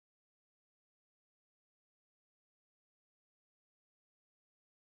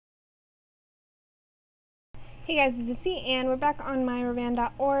Hey guys, it's Ipsy, and we're back on my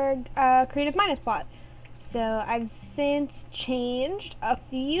Revan.org creative minus plot. So I've since changed a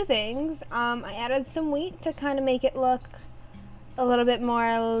few things. I added some wheat to kind of make it look a little bit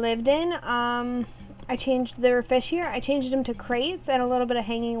more lived in. I changed the fish here. I changed them to crates and a little bit of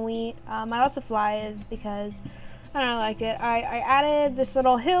hanging wheat. I left the flies because I don't know, I liked it. I added this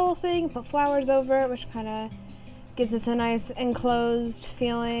little hill thing, put flowers over it, which kind of gives us a nice enclosed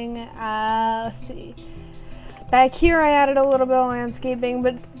feeling. Let's see. Back here I added a little bit of landscaping,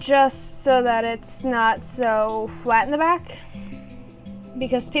 but just so that it's not so flat in the back,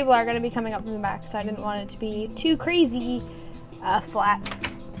 because people are going to be coming up from the back, so I didn't want it to be too crazy flat.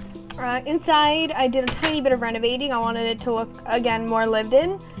 Inside I did a tiny bit of renovating. I wanted it to look, again, more lived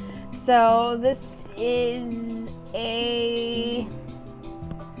in. So this is a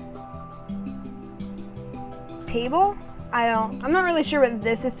table. I'm not really sure what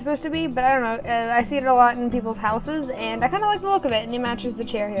this is supposed to be, but I don't know. I see it a lot in people's houses, and I kind of like the look of it, and it matches the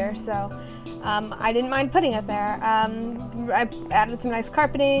chair here, so I didn't mind putting it there. I added some nice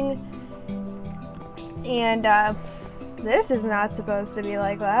carpeting, and this is not supposed to be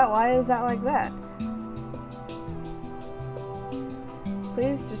like that. Why is that like that?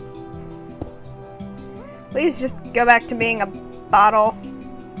 Please just go back to being a bottle.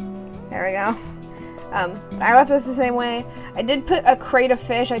 There we go. I left this the same way. I did put a crate of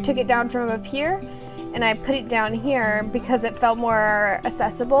fish. I took it down from up here, and I put it down here because it felt more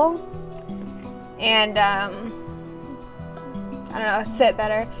accessible, and I don't know, it fit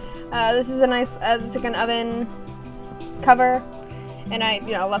better. This is a nice, it's like an oven cover, and I,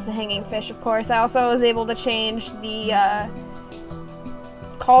 left the hanging fish, of course. I also was able to change the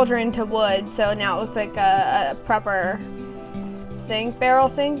cauldron to wood, so now it looks like a proper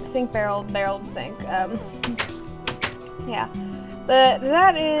barreled sink. Yeah, but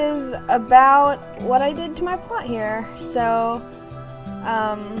that is about what I did to my plot here. So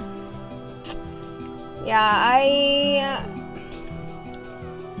yeah,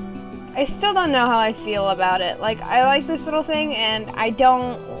 I still don't know how I feel about it. Like, I like this little thing, and I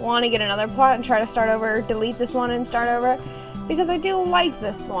don't want to get another plot and try to start over, delete this one and start over, because I do like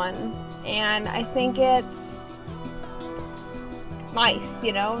this one, and I think it's nice,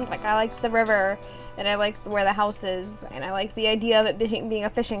 like, I like the river, and I like where the house is, and I like the idea of it being a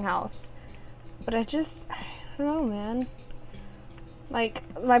fishing house. But I don't know, man. Like,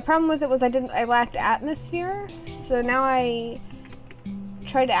 my problem with it was I lacked atmosphere, so now I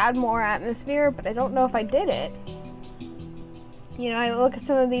tried to add more atmosphere, but I don't know if I did it. I look at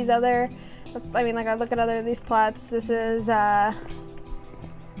some of these other, I look at these plots. This is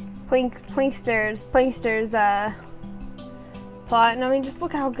Plinkster's plot, and just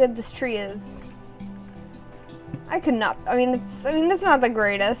look how good this tree is. I could not, it's not the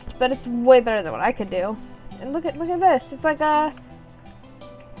greatest, but it's way better than what I could do. And look at this. It's like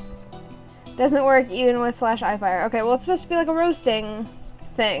doesn't work even with flash iFire. Okay, well, it's supposed to be like a roasting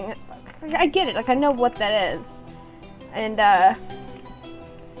thing. I get it, like, I know what that is. And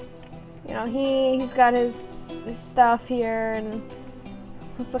he's got his stuff here, and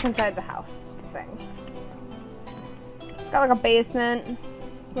let's look inside the house thing. It's got like a basement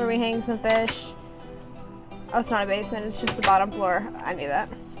where we hang some fish. Oh, it's not a basement, it's just the bottom floor. I knew that.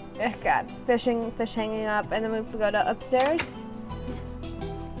 God, fish hanging up, and then we go to upstairs.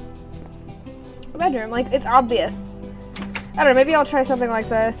 A bedroom, like, it's obvious. I don't know, maybe I'll try something like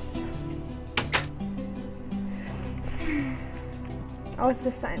this. Oh, what's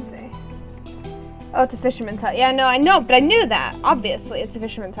this sign say? Oh, it's a fisherman's hut. Yeah, no, I know, but I knew that. Obviously, it's a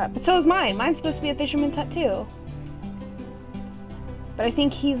fisherman's hut. But so is mine. Mine's supposed to be a fisherman's hut, too. But I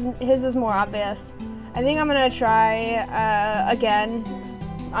think his is more obvious. I think I'm gonna try again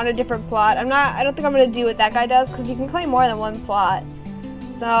on a different plot. I don't think I'm gonna do what that guy does, because you can claim more than one plot.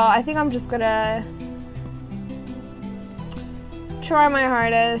 So I think I'm just gonna try my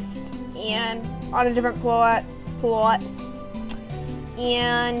hardest and on a different plot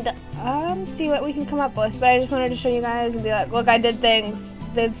and see what we can come up with. But I just wanted to show you guys and be like, look, I did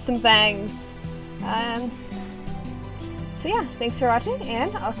some things. So yeah, thanks for watching,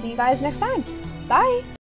 and I'll see you guys next time. Bye!